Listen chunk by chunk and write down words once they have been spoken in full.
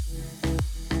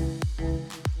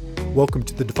Welcome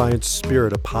to the Defiant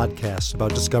Spirit, a podcast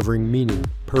about discovering meaning,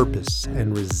 purpose,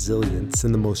 and resilience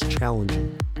in the most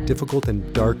challenging, difficult,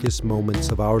 and darkest moments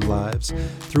of our lives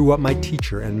through what my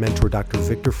teacher and mentor, Dr.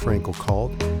 Viktor Frankl,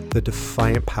 called the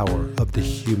defiant power of the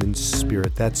human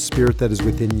spirit. That spirit that is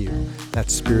within you, that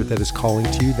spirit that is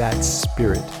calling to you, that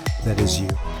spirit that is you.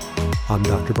 I'm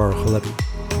Dr. Baruch.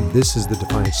 This is the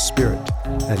Defiant Spirit.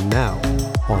 And now,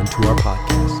 on to our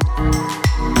podcast.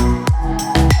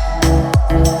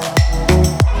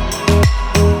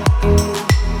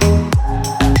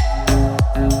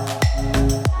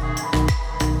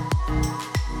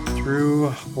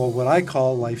 What I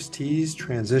call life's teas,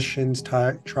 transitions,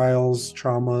 trials,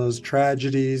 traumas,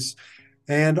 tragedies,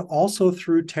 and also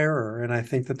through terror. And I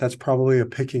think that that's probably a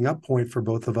picking up point for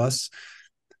both of us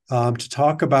to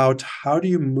talk about how do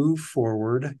you move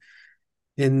forward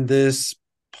in this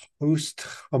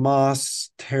post-Hamas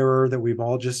terror that we've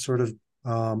all just sort of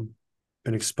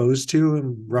been exposed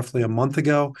to roughly a month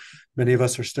ago. Many of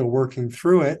us are still working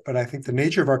through it, but I think the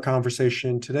nature of our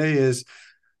conversation today is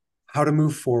how to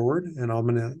move forward. And I'm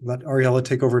going to let Ariela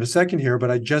take over in a second here, but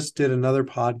I just did another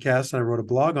podcast and I wrote a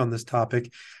blog on this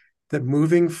topic that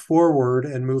moving forward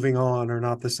and moving on are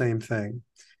not the same thing.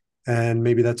 And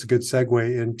maybe that's a good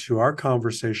segue into our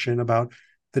conversation about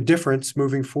the difference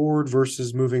moving forward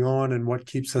versus moving on and what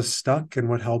keeps us stuck and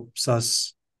what helps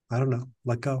us,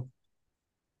 let go.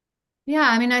 Yeah,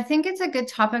 I think it's a good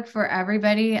topic for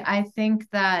everybody. I think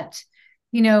that,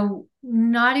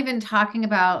 not even talking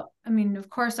about, of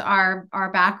course, our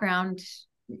background,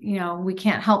 we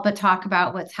can't help but talk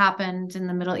about what's happened in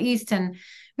the Middle East. And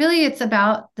really, it's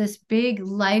about this big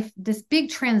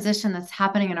transition that's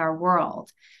happening in our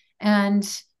world. And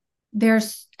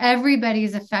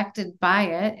everybody's affected by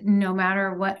it, no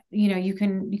matter what, you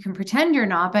can pretend you're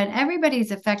not, but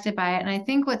everybody's affected by it. And I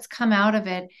think what's come out of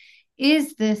it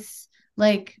is this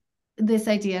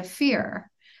idea of fear.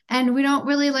 And we don't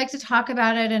really like to talk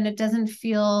about it, and it doesn't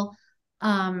feel, we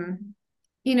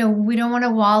don't want to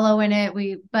wallow in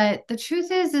it. But the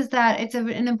truth is that it's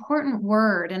an important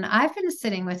word, and I've been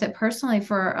sitting with it personally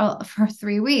for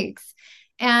 3 weeks.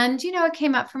 And it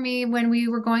came up for me when we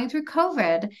were going through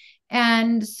COVID,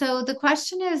 and so the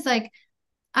question is I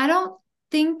don't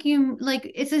think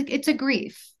it's a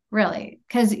grief, really,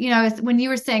 because when you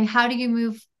were saying how do you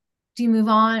move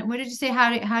on? What did you say? How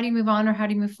do you move on, or how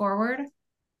do you move forward?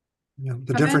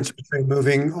 The difference between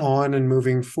moving on and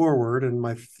moving forward, and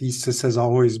my thesis has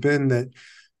always been that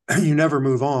you never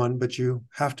move on, but you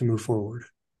have to move forward.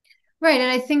 Right. And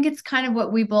I think it's kind of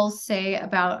what we both say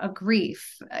about a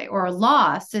grief or a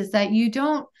loss is that you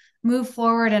don't move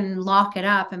forward and lock it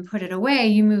up and put it away.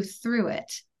 You move through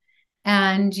it.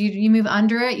 And you move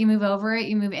under it, you move over it,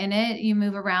 you move in it, you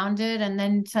move around it, and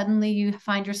then suddenly you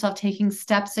find yourself taking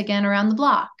steps again around the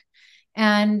block.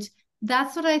 And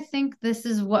that's what I think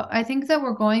I think that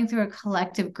we're going through a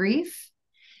collective grief.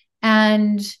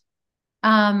 And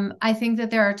I think that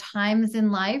there are times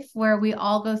in life where we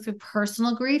all go through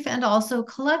personal grief and also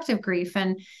collective grief.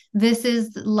 And this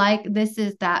is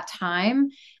that time.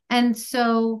 And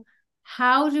so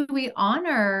how do we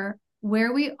honor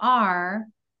where we are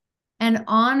and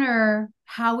honor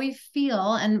how we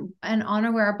feel and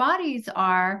honor where our bodies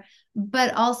are,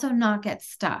 but also not get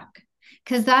stuck?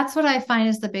 Because that's what I find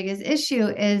is the biggest issue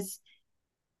is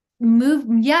move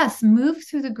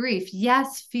through the grief.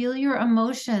 Yes, feel your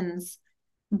emotions,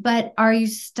 but are you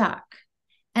stuck?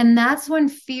 And that's when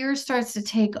fear starts to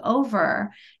take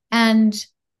over. And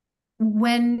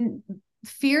when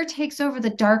fear takes over,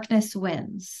 the darkness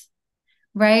wins,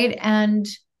 right? And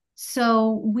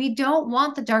so we don't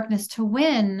want the darkness to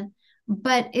win,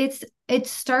 but it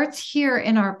starts here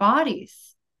in our bodies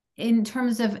in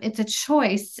terms of it's a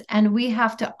choice, and we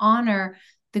have to honor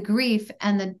the grief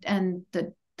and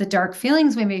the dark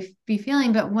feelings we may be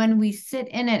feeling. But when we sit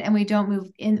in it and we don't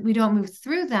move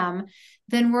through them,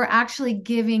 then we're actually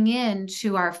giving in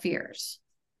to our fears.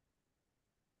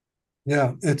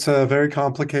 Yeah, it's a very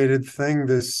complicated thing,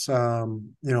 this,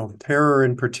 terror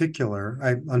in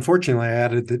particular. Unfortunately, I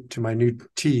added it to my new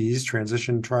T's,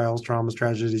 transition, trials, traumas,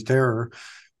 tragedies, terror,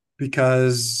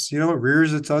 because, it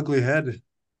rears its ugly head.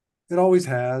 It always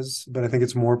has, but I think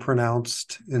it's more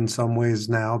pronounced in some ways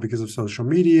now because of social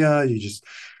media.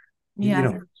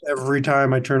 Every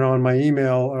time I turn on my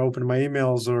email or open my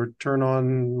emails or turn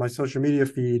on my social media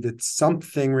feed, it's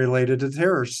something related to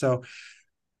terror. So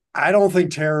I don't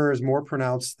think terror is more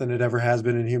pronounced than it ever has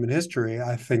been in human history.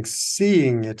 I think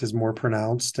seeing it is more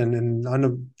pronounced and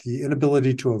the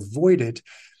inability to avoid it.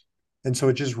 And so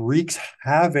it just wreaks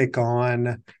havoc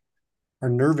on our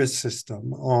nervous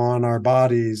system, on our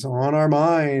bodies, on our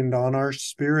mind, on our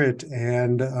spirit.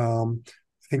 And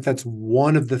think that's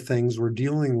one of the things we're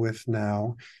dealing with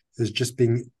now, is just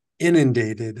being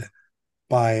inundated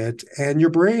by it. And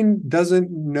your brain doesn't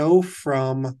know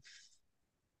from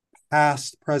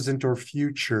past, present, or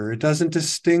future. It doesn't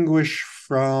distinguish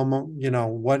from,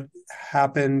 what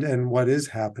happened and what is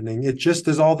happening. It just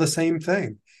is all the same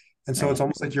thing. And so it's Right.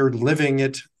 almost like you're living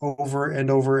it over and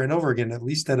over and over again, at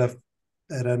least at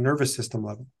a nervous system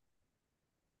level.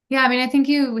 Yeah, I mean, I think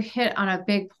you hit on a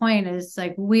big point is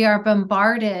like we are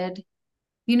bombarded,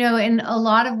 in a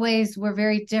lot of ways we're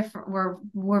very different.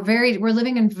 We're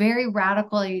living in very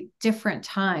radically different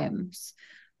times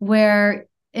where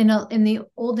in the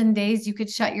olden days you could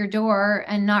shut your door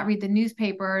and not read the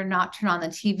newspaper, not turn on the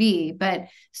TV, but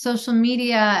social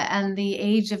media and the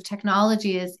age of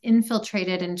technology is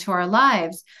infiltrated into our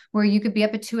lives where you could be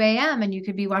up at 2 a.m. and you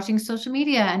could be watching social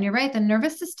media, and you're right, the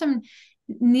nervous system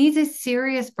needs a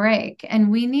serious break, and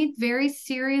we need very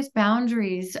serious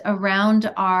boundaries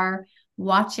around our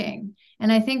watching.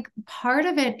 And I think part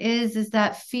of it is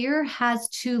that fear has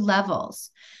two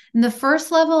levels. And the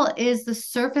first level is the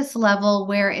surface level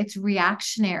where it's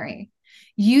reactionary.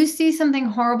 You see something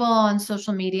horrible on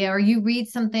social media, or you read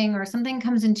something, or something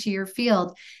comes into your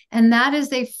field, and that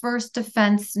is a first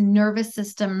defense nervous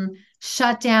system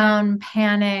shutdown,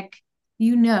 panic.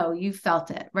 You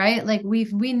felt it, right? Like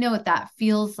we know what that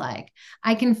feels like.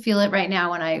 I can feel it right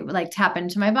now when I like tap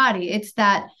into my body. It's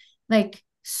that like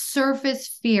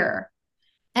surface fear.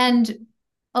 And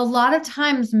a lot of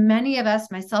times, many of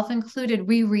us, myself included,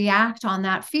 we react on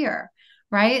that fear,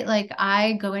 right? Like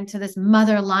I go into this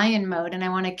mother lion mode and I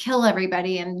want to kill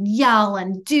everybody and yell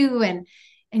and do. And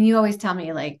you always tell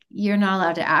me, like, you're not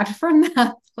allowed to act from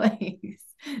that place.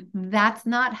 That's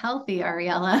not healthy,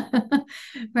 Ariela.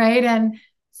 Right. And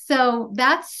so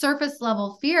that's surface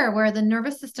level fear where the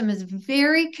nervous system is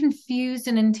very confused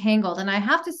and entangled. And I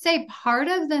have to say, part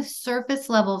of the surface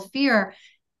level fear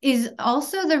is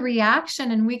also the reaction,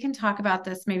 and we can talk about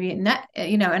this maybe in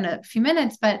a few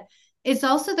minutes, but it's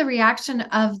also the reaction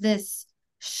of this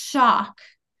shock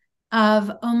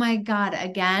of, oh my God,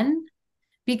 again.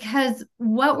 Because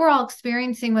what we're all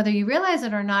experiencing, whether you realize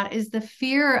it or not, is the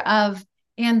fear of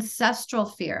ancestral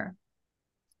fear,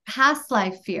 past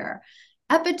life fear,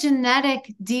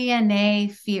 epigenetic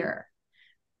DNA fear,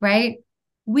 right?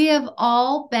 We have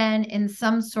all been in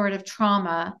some sort of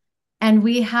trauma, and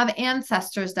we have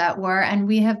ancestors that were, and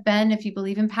we have been, if you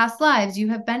believe in past lives, you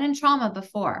have been in trauma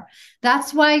before.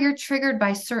 That's why you're triggered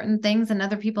by certain things and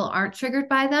other people aren't triggered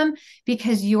by them,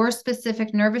 because your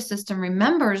specific nervous system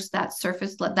remembers that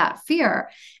surface, that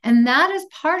fear. And that is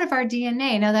part of our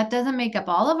DNA. Now, that doesn't make up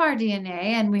all of our DNA,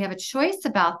 and we have a choice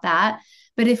about that.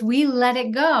 But if we let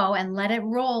it go and let it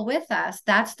roll with us,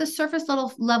 that's the surface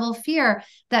level fear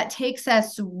that takes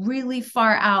us really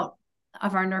far out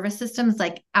of our nervous systems,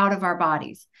 like out of our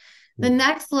bodies. The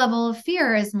next level of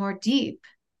fear is more deep.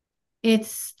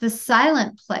 It's the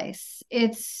silent place.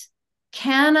 It's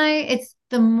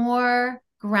the more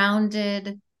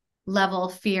grounded level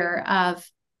fear of,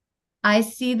 I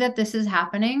see that this is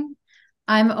happening.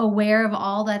 I'm aware of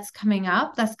all that's coming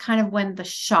up. That's kind of when the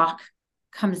shock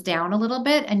comes down a little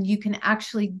bit and you can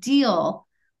actually deal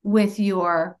with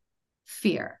your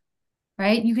fear,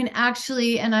 right? You can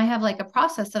actually, and I have like a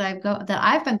process that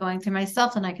I've been going through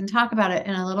myself, and I can talk about it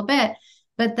in a little bit,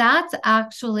 but that's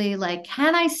actually like,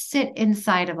 can I sit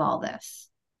inside of all this?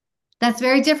 That's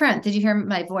very different. Did you hear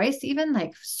my voice? Even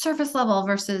like surface level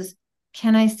versus,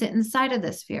 can I sit inside of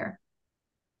this fear?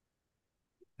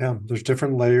 Yeah, there's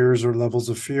different layers or levels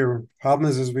of fear. Problem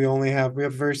is we have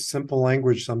very simple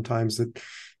language sometimes that,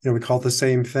 we call it the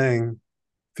same thing,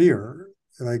 fear,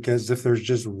 like as if there's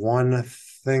just one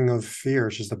thing of fear.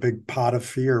 It's just a big pot of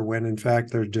fear, when in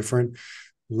fact there's different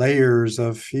layers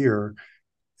of fear.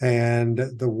 And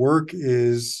the work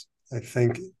is, I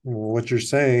think, what you're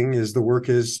saying is the work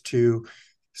is to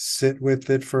sit with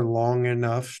it for long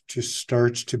enough to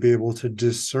start to be able to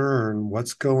discern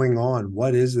what's going on.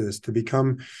 What is this? To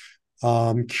become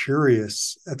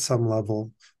curious at some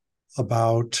level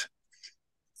about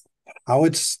how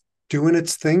it's doing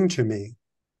its thing to me,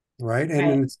 right?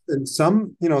 And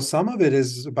some of it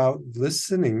is about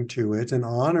listening to it and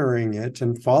honoring it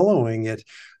and following it.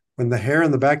 When the hair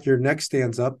on the back of your neck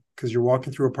stands up because you're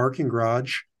walking through a parking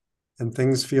garage and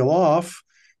things feel off,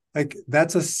 like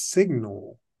that's a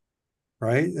signal,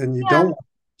 right? And you Yeah. don't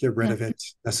get rid Yeah. of it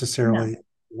No. necessarily.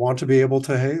 You want to be able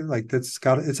to, hey, like it's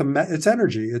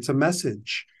energy, it's a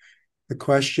message. The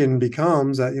question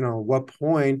becomes at what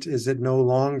point is it no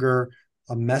longer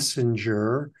a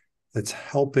messenger that's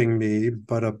helping me,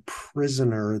 but a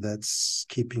prisoner that's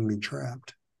keeping me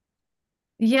trapped?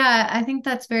 Yeah, I think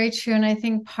that's very true. And I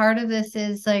think part of this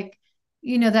is like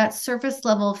that surface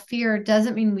level fear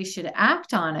doesn't mean we should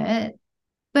act on it,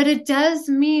 but it does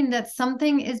mean that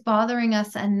something is bothering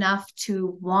us enough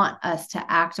to want us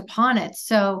to act upon it.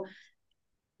 So,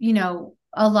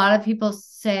 a lot of people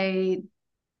say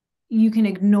you can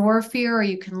ignore fear or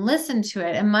you can listen to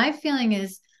it. And my feeling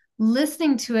is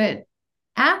listening to it,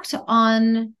 act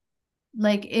on,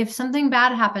 like, if something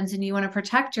bad happens and you want to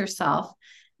protect yourself,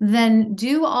 then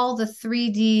do all the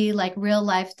 3D, like real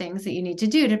life things that you need to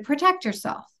do to protect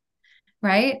yourself.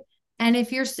 Right. And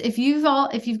if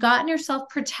you've gotten yourself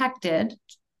protected,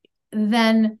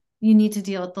 then you need to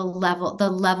deal with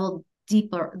the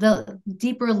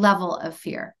deeper level of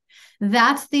fear.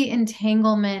 That's the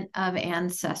entanglement of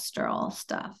ancestral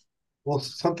stuff. Well,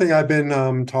 something I've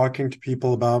been talking to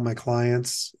people about, my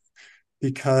clients,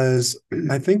 because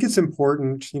I think it's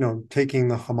important, taking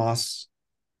the Hamas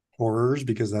horrors,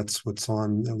 because that's what's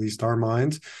on at least our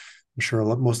minds. I'm sure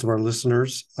most of our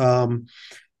listeners.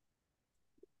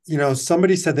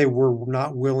 Somebody said they were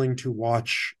not willing to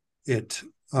watch it,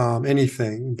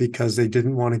 anything, because they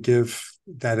didn't want to give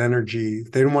that energy.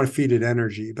 They didn't want to feed it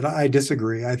energy. But I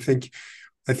disagree. I think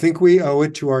we owe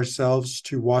it to ourselves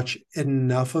to watch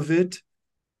enough of it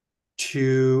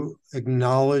to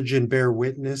acknowledge and bear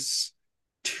witness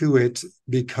to it,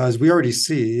 because we already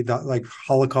see that, like,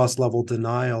 Holocaust level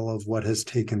denial of what has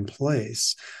taken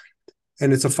place.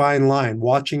 And it's a fine line,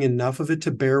 watching enough of it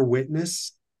to bear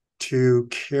witness, to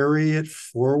carry it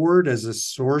forward as a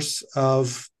source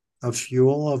of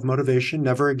fuel, of motivation.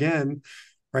 Never again,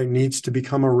 right, needs to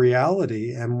become a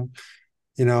reality. And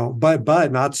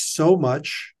but not so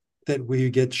much that we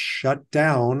get shut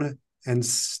down and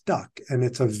stuck. And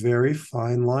it's a very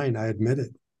fine line, I admit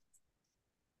it.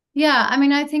 Yeah, I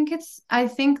mean, I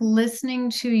think listening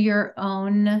to your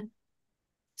own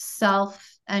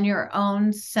self and your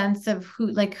own sense of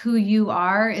who you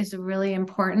are is really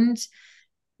important.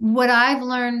 What I've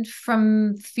learned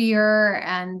from fear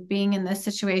and being in this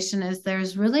situation is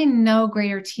there's really no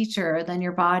greater teacher than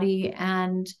your body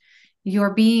and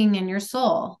your being and your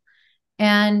soul.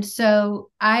 And so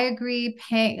I agree,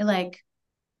 like,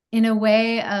 in a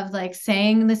way of like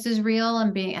saying this is real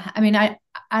and being, I mean, I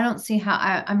don't see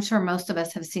how, I'm sure most of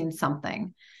us have seen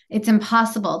something. It's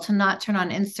impossible to not turn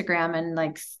on Instagram and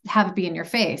like have it be in your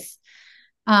face.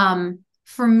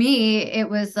 For me, it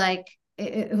was like,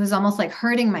 it was almost like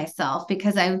hurting myself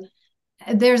because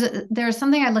there's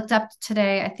something I looked up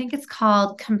today. I think it's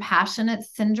called compassionate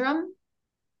syndrome.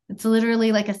 It's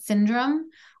literally like a syndrome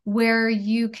where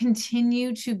you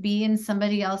continue to be in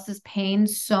somebody else's pain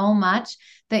so much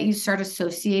that you start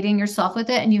associating yourself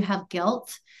with it and you have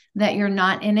guilt that you're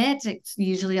not in it. It's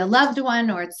usually a loved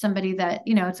one or it's somebody that,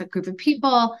 it's a group of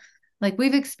people like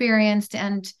we've experienced.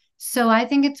 And so I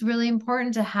think it's really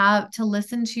important to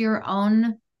listen to your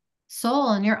own soul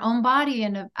and your own body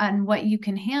and what you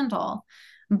can handle.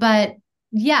 But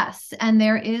yes, and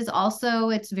there is also,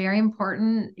 it's very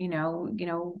important,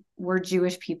 we're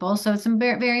Jewish people, so it's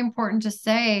very, very important to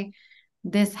say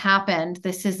this happened.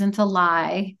 This isn't a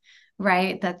lie,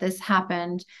 right? That this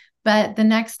happened. But the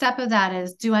next step of that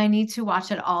is, do I need to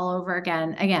watch it all over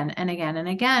again and again and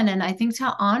again? And I think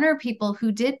to honor people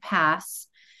who did pass,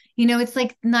 it's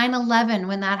like 9/11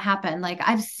 when that happened. Like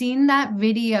I've seen that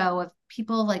video of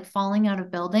people like falling out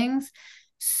of buildings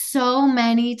so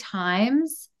many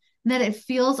times that it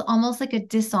feels almost like a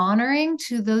dishonoring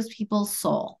to those people's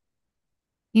soul.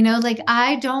 Like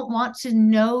I don't want to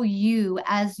know you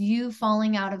as you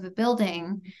falling out of a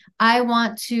building. I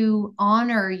want to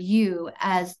honor you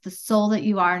as the soul that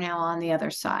you are now on the other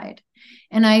side.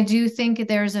 And I do think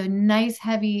there's a nice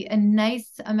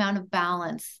amount of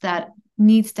balance that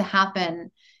needs to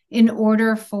happen in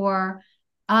order for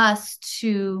us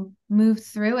to move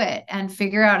through it and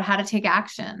figure out how to take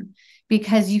action,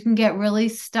 because you can get really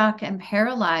stuck and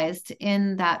paralyzed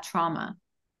in that trauma.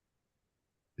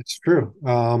 It's true.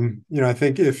 I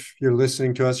think if you're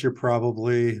listening to us, you're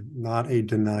probably not a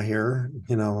denier.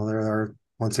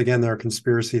 Once again, there are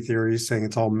conspiracy theories saying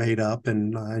it's all made up,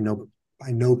 and I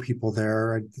know people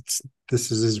there.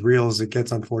 This is as real as it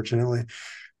gets, unfortunately.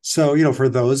 So, for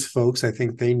those folks, I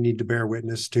think they need to bear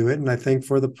witness to it. And I think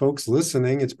for the folks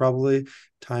listening, it's probably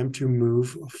time to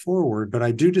move forward. But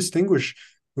I do distinguish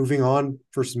moving on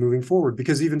versus moving forward,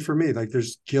 because even for me, like,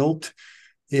 there's guilt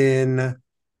in,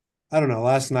 I don't know,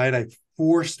 last night I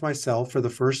forced myself for the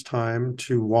first time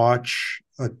to watch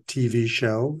a TV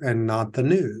show and not the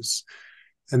news.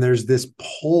 And there's this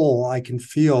pull I can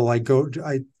feel.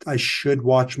 I should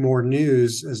watch more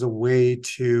news as a way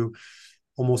to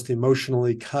almost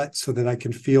emotionally cut so that I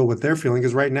can feel what they're feeling.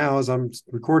 Because right now, as we're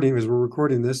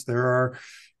recording this, there are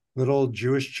little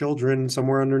Jewish children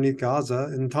somewhere underneath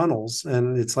Gaza in tunnels.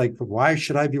 And it's like, why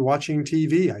should I be watching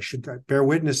TV? I should bear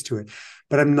witness to it,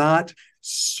 but I'm not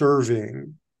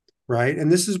serving, right?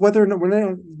 And this is whether or not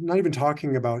we're not even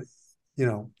talking about,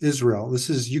 Israel.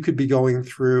 This is, you could be going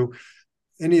through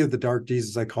any of the dark deeds,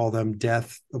 as I call them,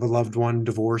 death of a loved one,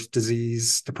 divorce,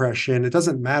 disease, depression. It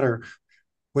doesn't matter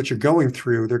what you're going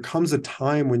through. There comes a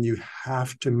time when you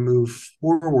have to move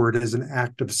forward as an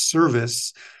act of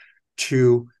service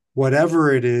to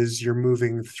whatever it is you're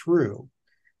moving through,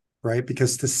 right?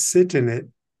 Because to sit in it,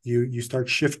 you start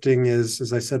shifting,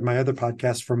 as I said, my other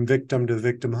podcast, from victim to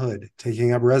victimhood,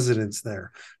 taking up residence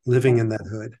there, living in that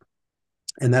hood.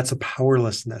 And that's a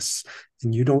powerlessness.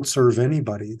 And you don't serve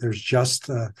anybody. There's just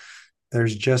a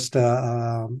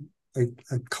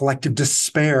collective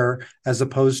despair, as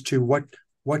opposed to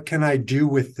what can I do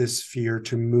with this fear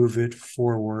to move it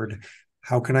forward?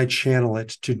 How can I channel it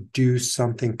to do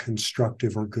something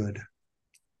constructive or good?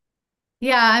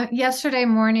 Yeah, yesterday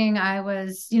morning I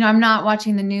was, I'm not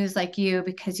watching the news like you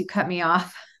because you cut me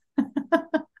off.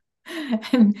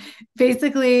 And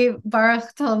basically,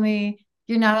 Baruch told me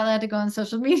you're not allowed to go on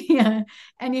social media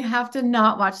and you have to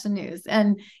not watch the news.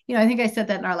 And, I think I said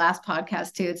that in our last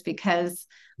podcast too. It's because,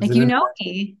 like, Isn't it?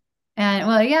 me. And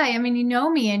well, yeah, I mean, you know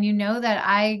me and you know that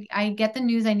I get the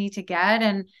news I need to get,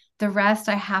 and the rest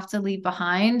I have to leave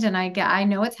behind. And I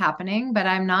know it's happening, but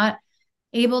I'm not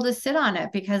able to sit on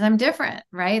it because I'm different,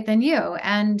 right, than you.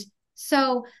 And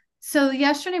so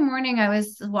yesterday morning I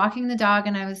was walking the dog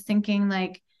and I was thinking,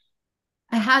 like,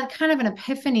 I had kind of an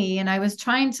epiphany, and I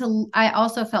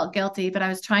also felt guilty, but I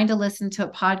was trying to listen to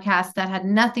a podcast that had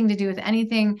nothing to do with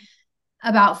anything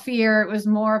about fear. It was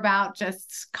more about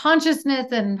just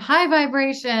consciousness and high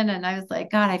vibration. And I was like,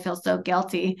 God, I feel so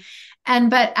guilty.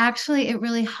 But actually, it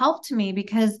really helped me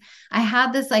because I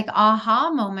had this like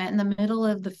aha moment in the middle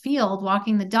of the field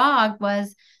walking the dog.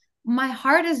 Was my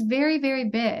heart is very, very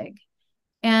big.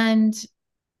 And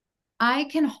I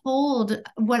can hold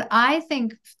what I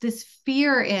think this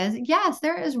fear is. Yes,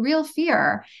 there is real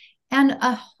fear and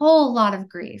a whole lot of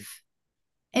grief,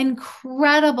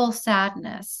 incredible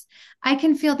sadness. I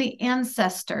can feel the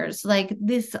ancestors, like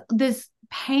this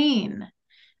pain,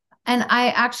 and I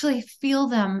actually feel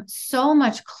them so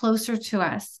much closer to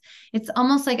us. It's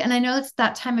almost like, and I know it's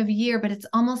that time of year, but it's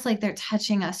almost like they're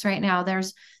touching us right now.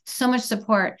 There's so much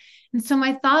support. And so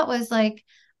my thought was like,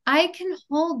 I can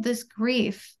hold this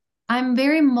grief. I can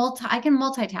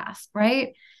multitask,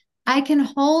 right? I can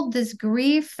hold this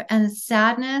grief and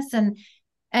sadness and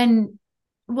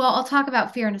well, I'll talk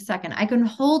about fear in a second. I can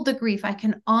hold the grief, I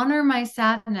can honor my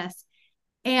sadness,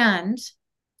 and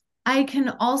I can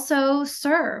also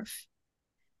serve,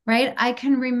 right? I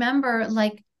can remember,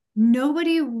 like,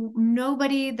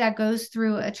 nobody that goes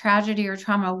through a tragedy or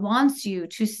trauma wants you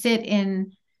to sit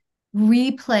in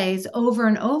replays over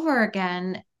and over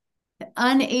again,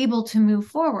 unable to move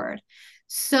forward.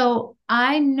 So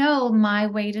I know my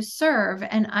way to serve,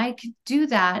 and I could do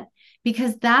that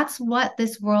because that's what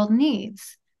this world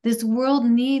needs. This world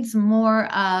needs more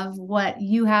of what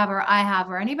you have, or I have,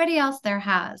 or anybody else there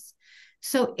has.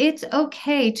 So it's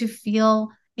okay to feel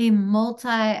a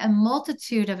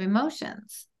multitude of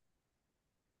emotions.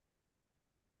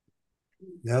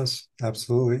 Yes,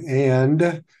 absolutely.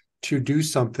 And to do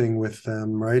something with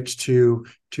them, right? To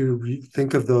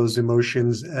think of those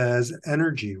emotions as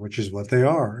energy, which is what they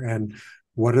are. And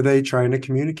what are they trying to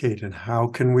communicate? And how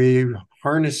can we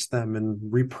harness them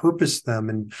and repurpose them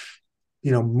and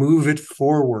move it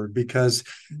forward? Because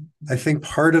I think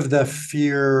part of the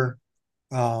fear,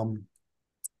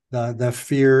 the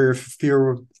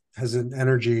fear has an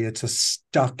energy. It's a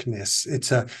stuckness.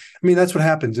 I mean, that's what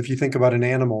happens if you think about an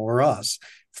animal or us,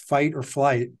 fight or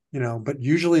flight, but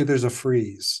usually there's a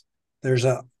freeze. There's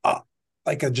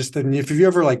if you've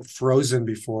ever like frozen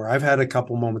before. I've had a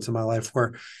couple moments in my life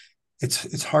where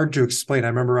it's hard to explain. I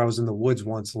remember I was in the woods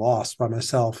once, lost by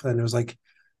myself, and it was like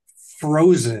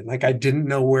frozen, like I didn't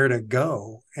know where to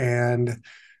go. And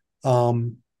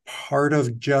part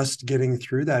of just getting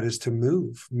through that is to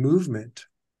movement,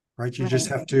 right? You just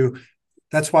Right. have to.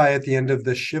 That's why at the end of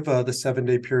the Shiva, the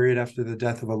 7-day period after the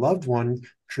death of a loved one,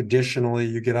 traditionally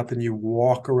you get up and you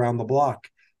walk around the block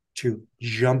to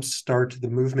jumpstart the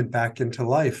movement back into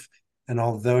life. And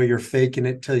although you're faking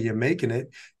it till you're making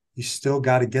it, you still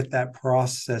got to get that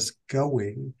process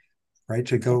going, right?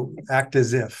 To go act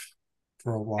as if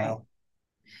for a Right. while.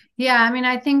 Yeah, I mean,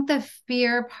 I think the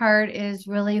fear part is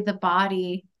really the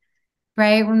body,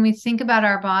 right? When we think about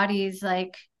our bodies,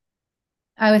 like,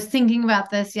 I was thinking about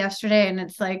this yesterday, and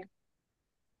it's like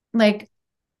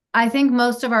I think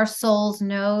most of our souls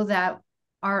know that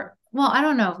our well, I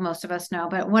don't know if most of us know,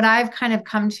 but what I've kind of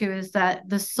come to is that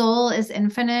the soul is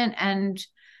infinite,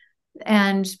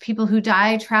 and people who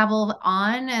die travel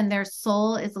on, and their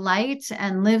soul is light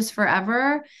and lives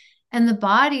forever. And the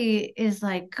body is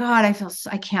like, God,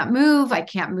 I can't move. I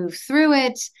can't move through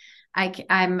it.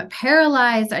 I'm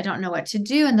paralyzed. I don't know what to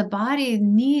do. And the body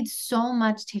needs so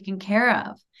much taken care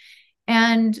of.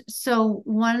 And so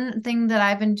one thing that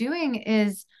I've been doing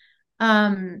is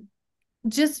um,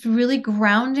 just really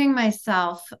grounding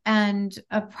myself. And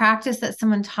a practice that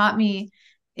someone taught me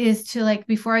is to, like,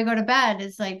 before I go to bed,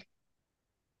 is like,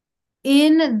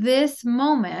 in this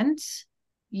moment,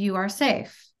 you are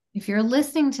safe. If you're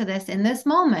listening to this in this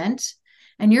moment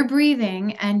and you're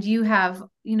breathing and you have,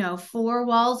 four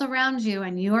walls around you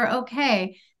and you are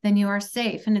okay, then you are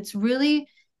safe. And it's really,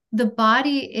 the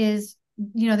body is,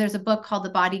 there's a book called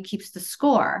The Body Keeps the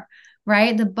Score,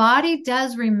 right? The body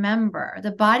does remember.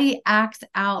 The body acts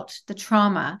out the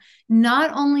trauma,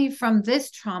 not only from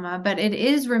this trauma, but it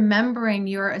is remembering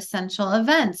your essential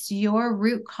events, your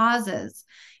root causes.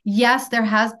 Yes, there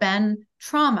has been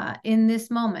trauma in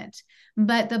this moment,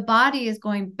 but the body is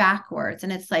going backwards.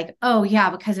 And it's like, oh,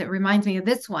 yeah, because it reminds me of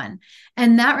this one.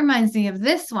 And that reminds me of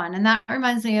this one. And that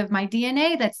reminds me of my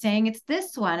DNA that's saying it's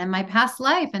this one, and my past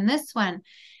life and this one.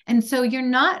 And so you're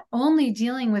not only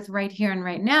dealing with right here and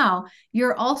right now,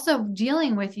 you're also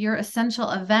dealing with your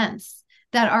essential events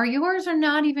that are yours or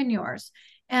not even yours.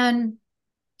 And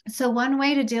so one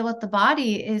way to deal with the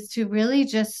body is to really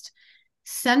just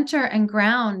center and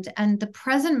ground. And the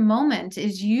present moment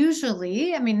is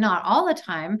usually, I mean, not all the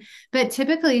time, but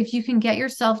typically, if you can get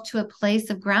yourself to a place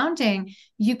of grounding,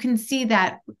 you can see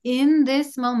that in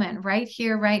this moment, right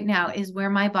here, right now, is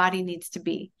where my body needs to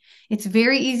be. It's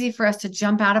very easy for us to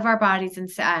jump out of our bodies and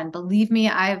say, and believe me,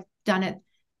 I've done it.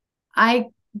 I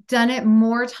done it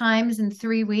more times in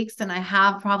 3 weeks than I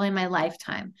have probably in my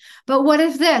lifetime. But what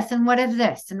if this? And what if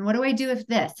this? And what do I do if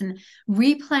this? And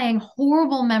replaying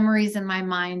horrible memories in my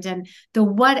mind. And the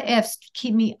what ifs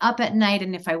keep me up at night.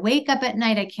 And if I wake up at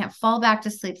night, I can't fall back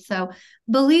to sleep. So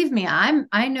believe me,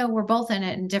 I know we're both in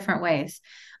it in different ways.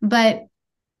 But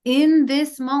in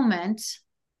this moment,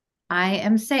 I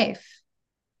am safe.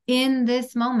 In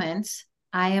this moment,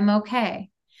 I am okay,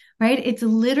 right? It's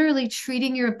literally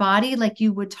treating your body like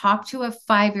you would talk to a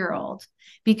 5-year-old,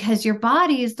 because your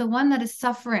body is the one that is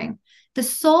suffering. The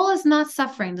soul is not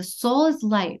suffering. The soul is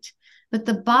light, but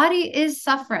the body is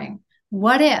suffering.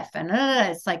 What if? And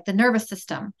it's like the nervous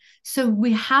system. So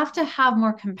we have to have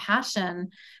more compassion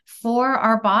for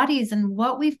our bodies and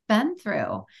what we've been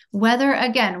through, whether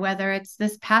it's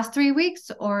this past 3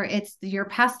 weeks or it's your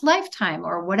past lifetime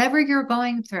or whatever you're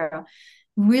going through.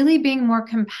 Really being more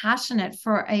compassionate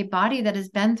for a body that has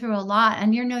been through a lot.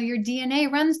 And your DNA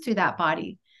runs through that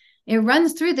body. It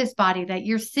runs through this body that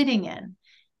you're sitting in.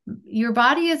 Your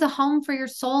body is a home for your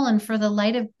soul and for the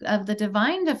light of the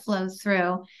divine to flow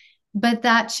through. But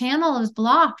that channel is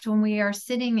blocked when we are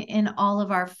sitting in all of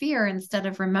our fear instead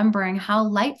of remembering how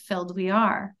light filled we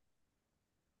are.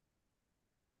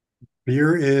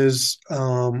 Fear is,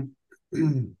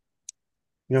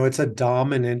 it's a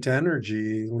dominant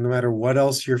energy. No matter what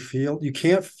else you feel, you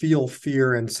can't feel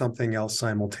fear and something else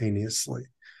simultaneously,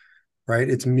 right?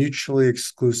 It's mutually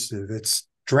exclusive. It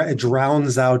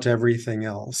drowns out everything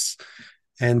else.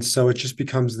 And so it just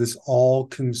becomes this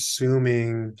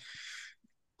all-consuming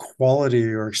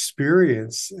quality or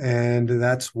experience. And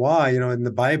that's why, in the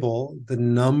Bible, the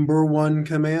number one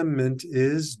commandment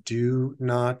is do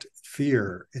not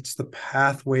fear. It's the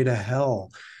pathway to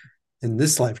hell in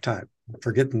this lifetime.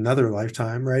 Forget another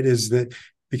lifetime, right? Is that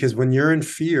because when you're in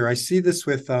fear, I see this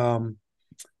with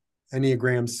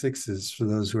Enneagram sixes. For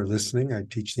those who are listening, I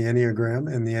teach the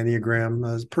Enneagram, and the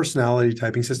Enneagram personality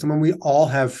typing system, and we all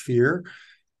have fear.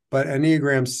 But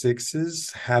Enneagram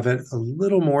sixes have it a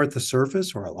little more at the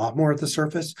surface, or a lot more at the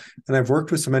surface. And I've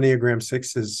worked with some Enneagram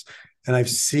sixes, and I've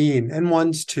seen, and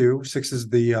ones too. Six is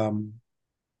the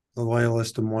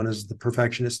loyalist, and one is the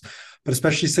perfectionist, but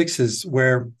especially sixes,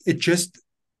 where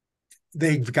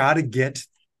they've got to get,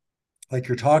 like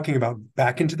you're talking about,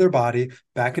 back into their body,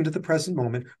 back into the present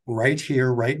moment, right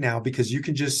here, right now, because you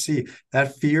can just see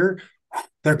that fear,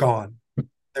 they're gone.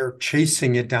 They're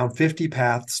chasing it down 50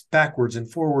 paths backwards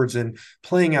and forwards and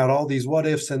playing out all these what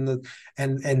ifs, and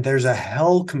there's a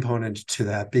hell component to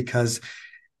that, because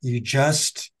you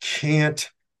just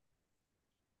can't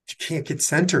get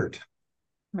centered.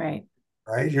 Right.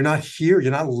 Right? You're not here,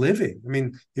 you're not living. I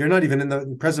mean, you're not even in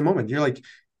the present moment. You're like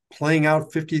playing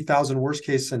out 50,000 worst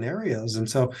case scenarios. And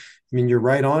so, I mean, you're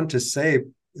right on to say,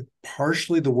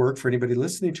 partially the work for anybody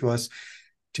listening to us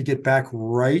to get back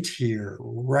right here,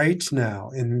 right now,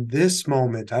 in this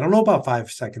moment. I don't know about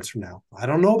 5 seconds from now. I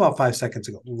don't know about 5 seconds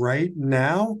ago. Right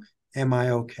now, am I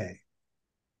okay?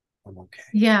 I'm okay.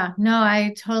 Yeah, no,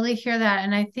 I totally hear that.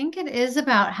 And I think it is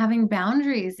about having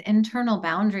boundaries, internal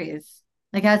boundaries.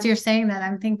 Like as you're saying that,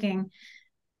 I'm thinking,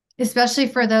 especially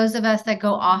for those of us that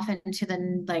go off into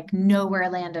the like nowhere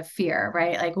land of fear,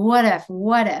 right? Like, what if,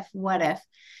 what if, what if?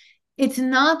 It's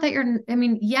not that you're, I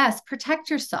mean, yes, protect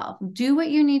yourself, do what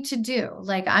you need to do.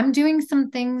 Like, I'm doing some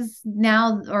things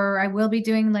now, or I will be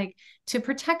doing like to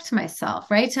protect myself,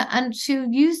 right? To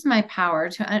use my power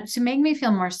to make me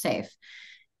feel more safe.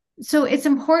 So it's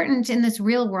important in this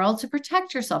real world to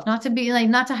protect yourself, not to be like,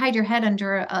 not to hide your head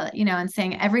under, and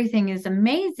saying everything is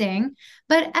amazing,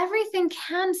 but everything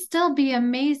can still be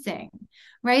amazing,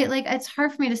 right? Like it's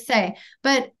hard for me to say,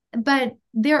 but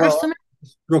there are so Well, many.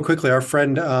 real quickly, our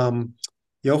friend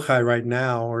Yochai right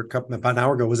now, or about an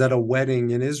hour ago, was at a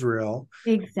wedding in Israel.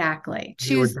 Exactly.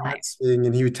 They were Choose life. dancing,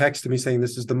 and he would text me saying,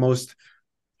 "This is the most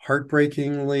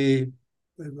heartbreakingly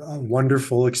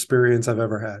wonderful experience I've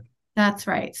ever had." That's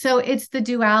right. So it's the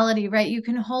duality, right? You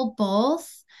can hold both.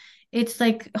 It's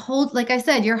like like I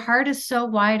said, your heart is so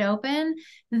wide open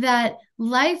that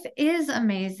life is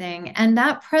amazing. And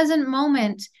that present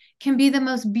moment can be the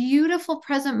most beautiful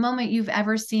present moment you've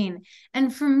ever seen.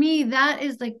 And for me, that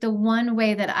is like the one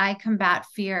way that I combat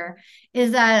fear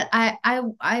is that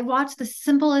I watch the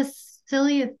simplest,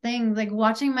 silliest things, like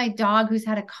watching my dog who's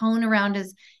had a cone around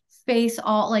his face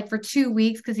all like for 2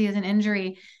 weeks because he has an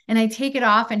injury, and I take it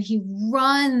off and he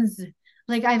runs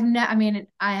like I mean,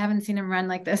 I haven't seen him run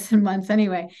like this in months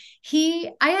anyway.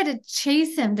 I had to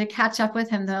chase him to catch up with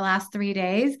him the last 3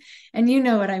 days. And you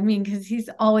know what I mean, because he's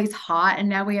always hot and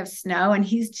now we have snow and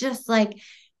he's just like,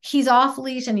 he's off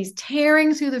leash and he's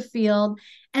tearing through the field.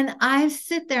 And I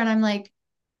sit there and I'm like,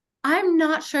 I'm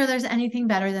not sure there's anything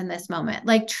better than this moment.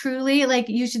 Like truly, like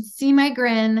you should see my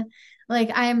grin.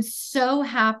 Like I am so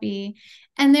happy.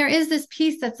 And there is this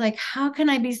piece that's like, how can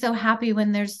I be so happy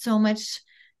when there's so much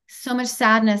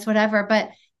sadness, whatever.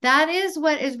 But that is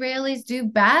what Israelis do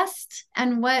best.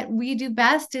 And what we do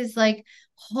best is like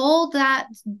hold that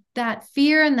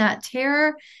fear and that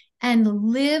terror and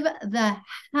live the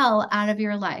hell out of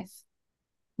your life.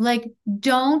 Like,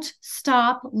 don't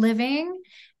stop living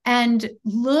and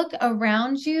look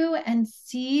around you and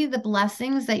see the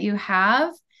blessings that you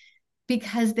have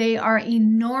because they are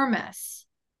enormous.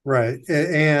 Right.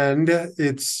 And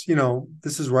it's,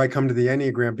 this is where I come to the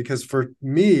Enneagram because for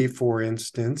me, for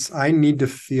instance, I need to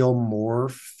feel more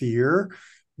fear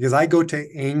because I go to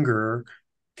anger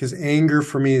because anger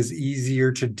for me is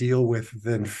easier to deal with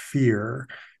than fear.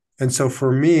 And so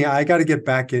for me, I got to get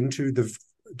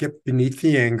beneath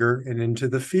the anger and into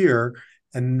the fear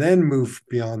and then move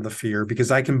beyond the fear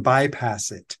because I can bypass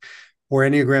it. Or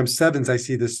Enneagram sevens, I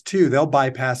see this too. They'll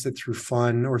bypass it through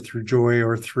fun or through joy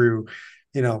or through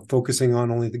focusing on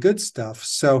only the good stuff.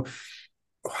 So,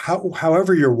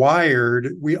 however you're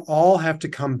wired, we all have to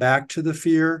come back to the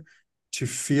fear to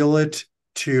feel it,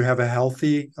 to have a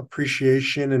healthy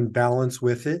appreciation and balance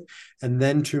with it, and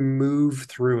then to move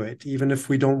through it, even if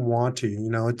we don't want to.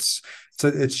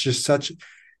 It's just such.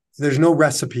 There's no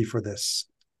recipe for this.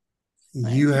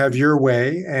 Right. You have your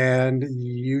way, and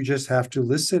you just have to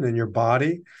listen, and your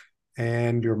body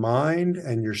and your mind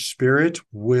and your spirit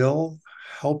will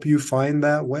help you find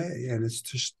that way. And it's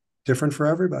just different for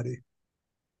everybody.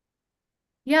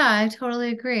 Yeah, I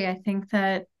totally agree. I think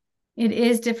that it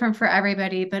is different for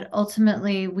everybody, but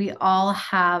ultimately, we all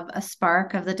have a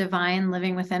spark of the divine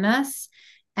living within us.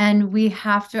 And we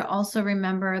have to also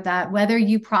remember that whether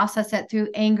you process it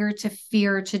through anger to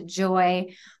fear to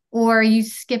joy, or you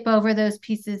skip over those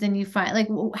pieces and you find like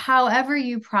however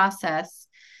you process,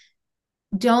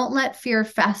 don't let fear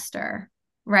fester,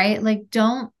 right? Like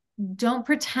don't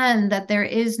pretend that there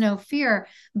is no fear,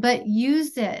 but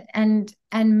use it and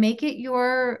make it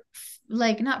your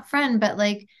like not friend, but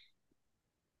like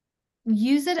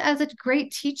use it as a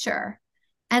great teacher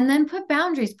and then put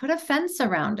boundaries, put a fence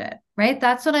around it, right?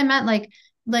 That's what I meant.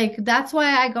 Like that's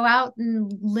why I go out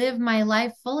and live my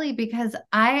life fully because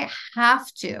I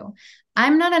have to.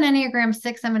 I'm not an Enneagram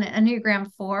 6, I'm an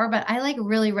Enneagram 4, but I like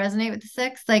really resonate with the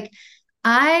 6. Like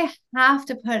I have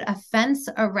to put a fence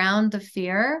around the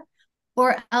fear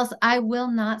or else I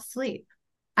will not sleep.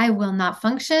 I will not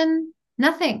function,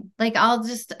 nothing. Like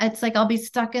it's like I'll be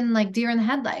stuck in like deer in the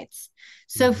headlights.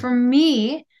 So Mhm. for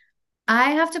me,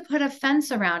 I have to put a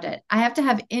fence around it. I have to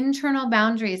have internal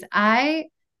boundaries. I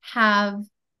have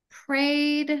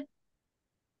prayed,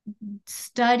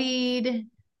 studied.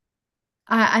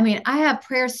 I mean, I have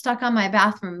prayers stuck on my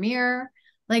bathroom mirror.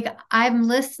 Like I'm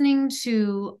listening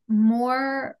to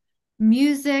more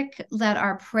music that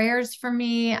are prayers for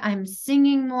me. I'm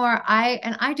singing more.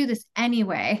 I do this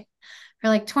anyway for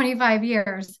like 25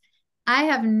 years. I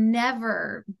have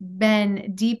never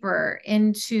been deeper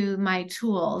into my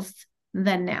tools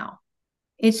than now.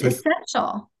 It's So, do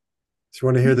essential you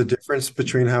want to hear the difference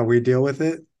between how we deal with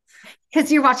it?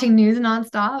 because you're watching news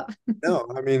nonstop. No,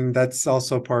 I mean, that's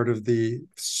also part of the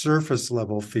surface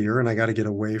level fear, and I got to get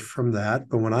away from that.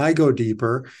 But when I go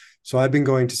deeper, so I've been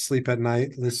going to sleep at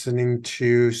night listening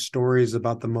to stories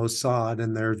about the Mossad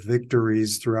and their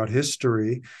victories throughout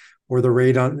history, or the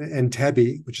raid on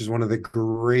Entebbe, which is one of the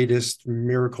greatest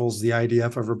miracles the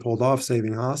IDF ever pulled off,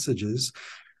 saving hostages.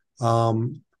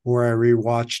 Where I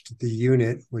rewatched The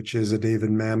Unit, which is a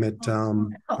David Mamet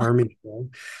army show.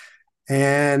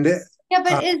 And Yeah,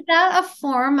 but uh, is that a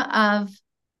form of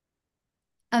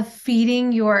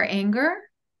feeding your anger?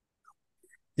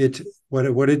 it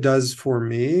what it does for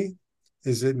me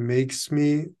is it makes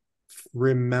me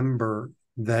remember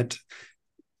that,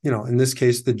 in this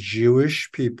case, the Jewish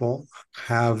people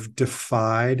have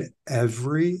defied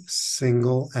every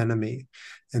single enemy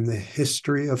in the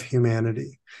history of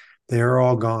humanity. They are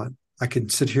all gone. I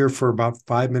could sit here for about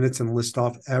 5 minutes and list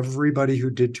off everybody who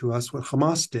did to us what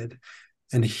Hamas did.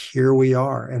 And here we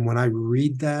are. And when I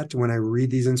read that, when I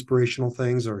read these inspirational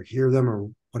things or hear them or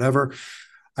whatever,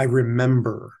 I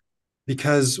remember,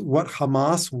 because what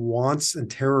Hamas wants and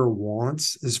terror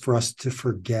wants is for us to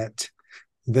forget.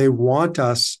 They want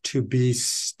us to be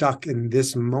stuck in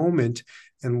this moment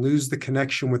and lose the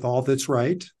connection with all that's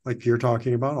right, like you're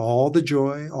talking about, all the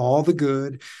joy, all the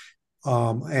good,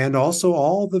 and also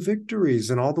all the victories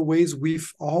and all the ways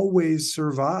we've always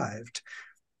survived.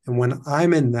 And when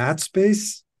I'm in that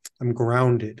space, I'm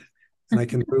grounded and I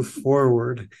can move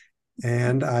forward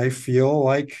and I feel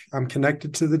like I'm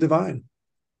connected to the divine.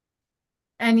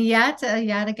 And yet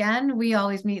again, we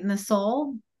always meet in the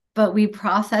soul, but we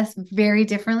process very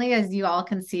differently, as you all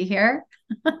can see here.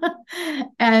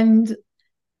 And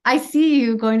I see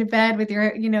you going to bed with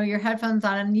your headphones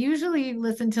on, and usually you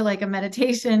listen to like a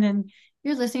meditation and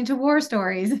you're listening to war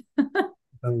stories.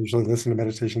 I don't usually listen to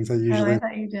meditations. I Oh, I usually,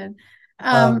 thought you did.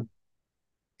 um,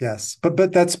 yes,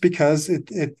 but that's because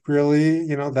it really,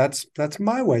 that's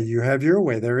my way. You have your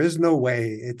way. There is no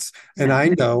way. And Yeah,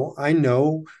 I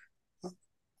know.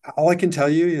 All I can tell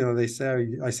you, they say,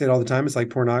 I say it all the time. It's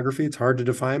like pornography. It's hard to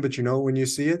define, but when you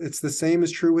see it, it's the same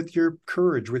is true with your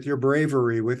courage, with your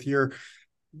bravery, with your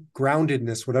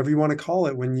groundedness, whatever you want to call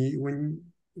it. When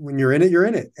you're in it, you're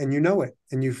in it, and you know it,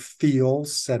 and you feel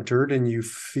centered, and you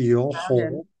feel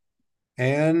grounded. whole,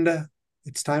 and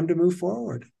it's time to move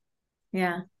forward.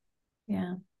 Yeah,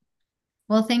 yeah.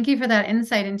 Well, thank you for that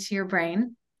insight into your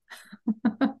brain.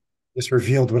 Just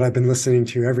revealed what I've been listening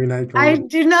to every night I going.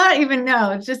 do not even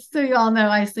know. Just so you all know,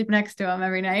 I sleep next to him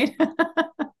every night.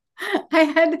 I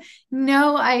had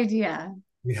no idea.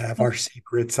 We have our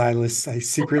secrets. I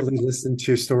secretly listen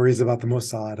to stories about the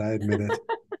Mossad. I admit it.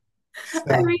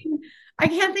 I So mean, I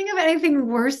can't think of anything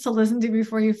worse to listen to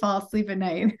before you fall asleep at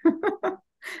night.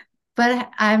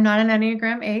 But I'm not an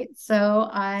Enneagram 8, so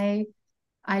I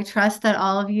trust that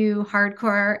all of you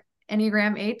hardcore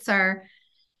Enneagram 8s are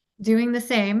doing the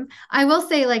same. I will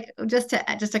say, like, just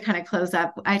to kind of close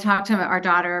up, I talked to our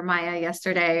daughter Maya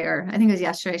yesterday, or I think it was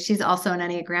yesterday. She's also an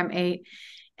Enneagram 8.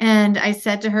 And I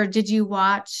said to her, did you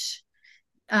watch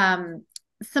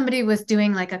somebody was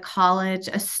doing like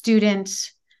a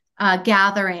student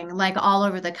gathering like all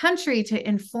over the country to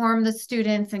inform the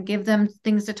students and give them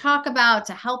things to talk about,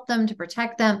 to help them, to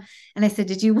protect them. And I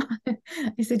said,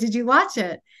 I said, did you watch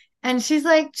it? And she's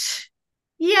like,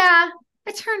 yeah,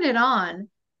 I turned it on,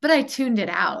 but I tuned it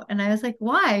out. And I was like,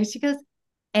 why? She goes,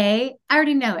 A, I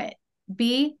already know it.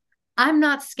 B, I'm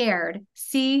not scared.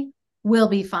 C, we'll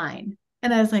be fine.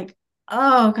 And I was like,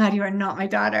 oh God, you are not my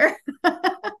daughter.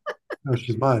 no,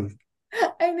 she's mine.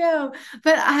 I know.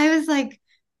 But I was like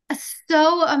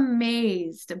so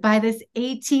amazed by this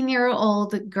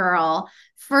 18-year-old girl,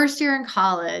 first year in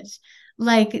college.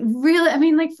 Like, really, I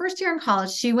mean, like, first year in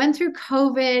college, she went through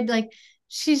COVID. Like,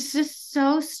 she's just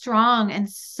so strong and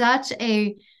such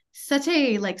a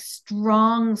like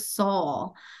strong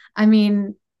soul. I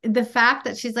mean, the fact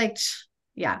that she's like,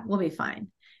 yeah, we'll be fine.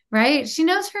 Right? She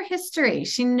knows her history.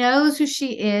 She knows who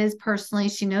she is personally.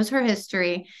 She knows her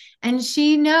history. And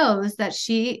she knows that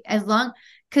as long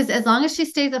as she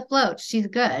stays afloat, she's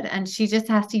good. And she just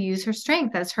has to use her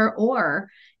strength as her oar,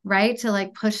 right? To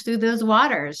like push through those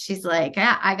waters. She's like,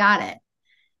 yeah, I got it.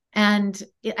 And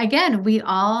again, we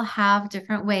all have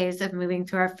different ways of moving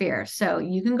through our fear. So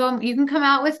you can come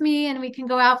out with me and we can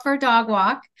go out for a dog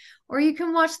walk, or you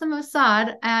can watch the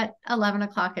Mossad at 11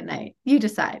 o'clock at night. You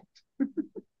decide.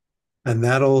 And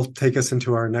that'll take us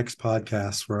into our next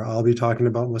podcast where I'll be talking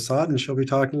about Mossad and she'll be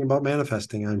talking about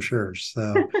manifesting, I'm sure.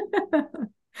 So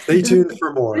stay tuned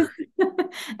for more.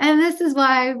 And this is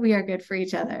why we are good for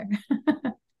each other.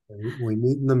 We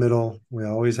meet in the middle. We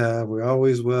always have, we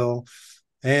always will.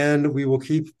 And we will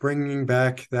keep bringing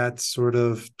back that sort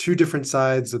of two different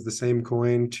sides of the same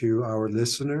coin to our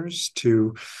listeners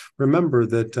to remember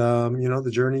that,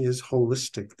 the journey is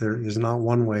holistic. There is not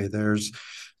one way. There's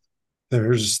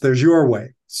your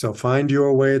way. So find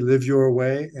your way, live your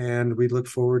way. And we look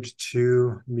forward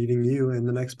to meeting you in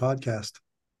the next podcast.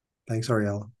 Thanks,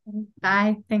 Ariela.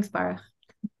 Bye. Thanks, Baruch.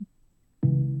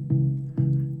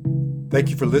 Thank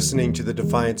you for listening to the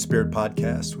Defiant Spirit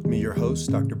Podcast with me, your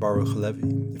host, Dr. Baruch Levy.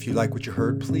 If you like what you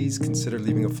heard, please consider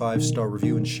leaving a 5-star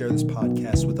review and share this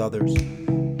podcast with others.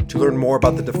 To learn more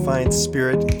about the Defiant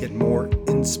Spirit, get more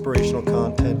inspirational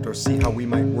content, or see how we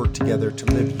might work together to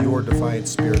live your Defiant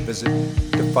Spirit, visit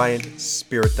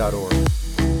defiantspirit.org.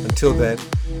 Until then,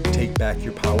 take back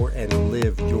your power and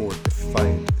live your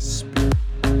Defiant